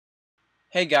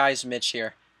Hey guys, Mitch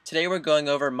here. Today we're going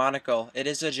over Monocle. It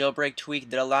is a jailbreak tweak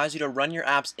that allows you to run your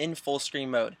apps in full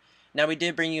screen mode. Now we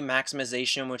did bring you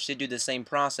maximization, which did do the same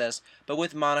process, but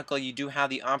with Monocle you do have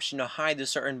the option to hide the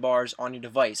certain bars on your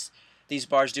device. These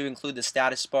bars do include the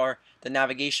status bar, the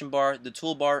navigation bar, the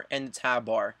toolbar, and the tab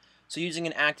bar. So using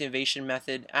an activation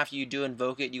method, after you do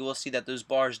invoke it, you will see that those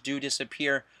bars do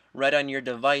disappear right on your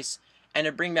device. And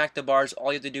to bring back the bars,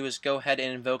 all you have to do is go ahead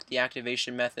and invoke the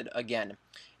activation method again.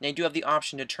 Now you do have the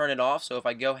option to turn it off, so if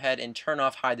I go ahead and turn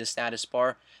off hide the status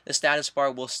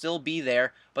bar will still be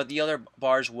there, but the other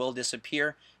bars will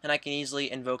disappear, and I can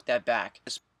easily invoke that back.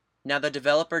 Now the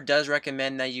developer does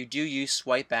recommend that you do use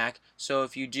swipe back, so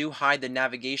if you do hide the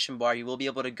navigation bar, you will be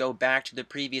able to go back to the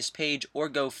previous page or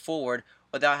go forward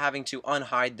without having to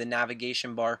unhide the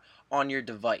navigation bar on your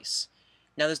device.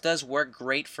 Now this does work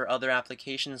great for other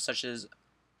applications such as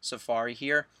Safari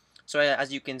here. So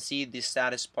as you can see, the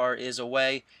status bar is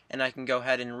away, and I can go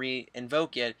ahead and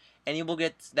re-invoke it, and you will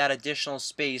get that additional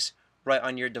space right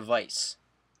on your device.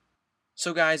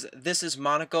 So guys, this is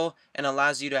Monocle and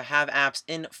allows you to have apps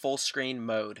in full screen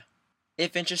mode.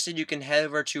 If interested, you can head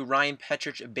over to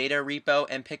rpetri.ch beta repo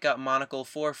and pick up Monocle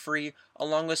for free,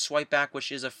 along with Swipeback,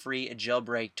 which is a free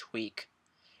jailbreak tweak.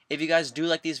 If you guys do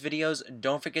like these videos,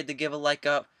 don't forget to give a like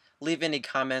up, leave any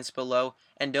comments below,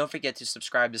 and don't forget to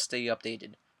subscribe to stay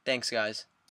updated. Thanks guys.